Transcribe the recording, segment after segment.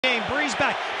Game, breeze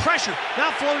back, pressure, now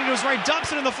floating to his right,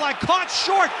 dumps it in the flat, caught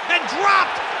short and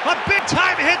dropped. A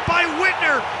big-time hit by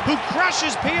Hitner, who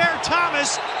crushes Pierre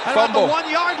Thomas at about the 1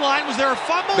 yard line. Was there a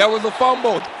fumble? That was a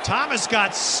fumble. Thomas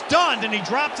got stunned and he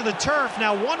dropped to the turf.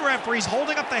 Now one referee's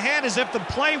holding up the hand as if the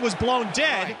play was blown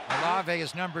dead. Olave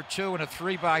is number 2 in a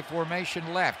 3-by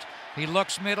formation left. He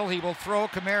looks middle, he will throw,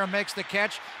 Kamara makes the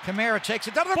catch, Kamara takes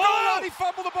it down to the goal line, he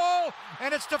fumbled the ball,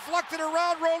 and it's deflected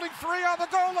around, rolling 3 on the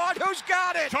goal line. Who's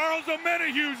got it? Charles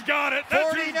Omenahue's got it.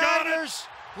 That's who's got it. 49ers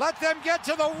let them get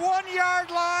to the 1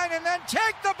 yard line and then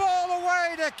take the ball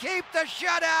away to keep the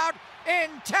shutout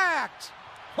intact.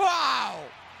 Wow!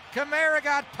 Kamara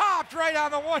got popped right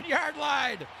on the 1 yard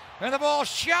line, and the ball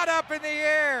shot up in the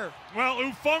air. Well,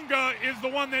 Hufanga is the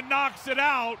one that knocks it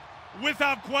out.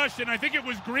 Without question, I think it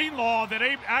was Greenlaw that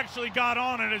actually got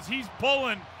on it as he's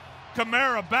pulling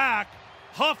Kamara back.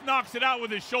 Huff knocks it out with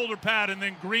his shoulder pad, and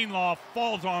then Greenlaw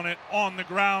falls on it on the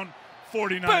ground.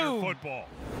 49er football.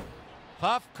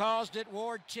 Huff caused it,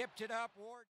 Ward tipped it up, Ward.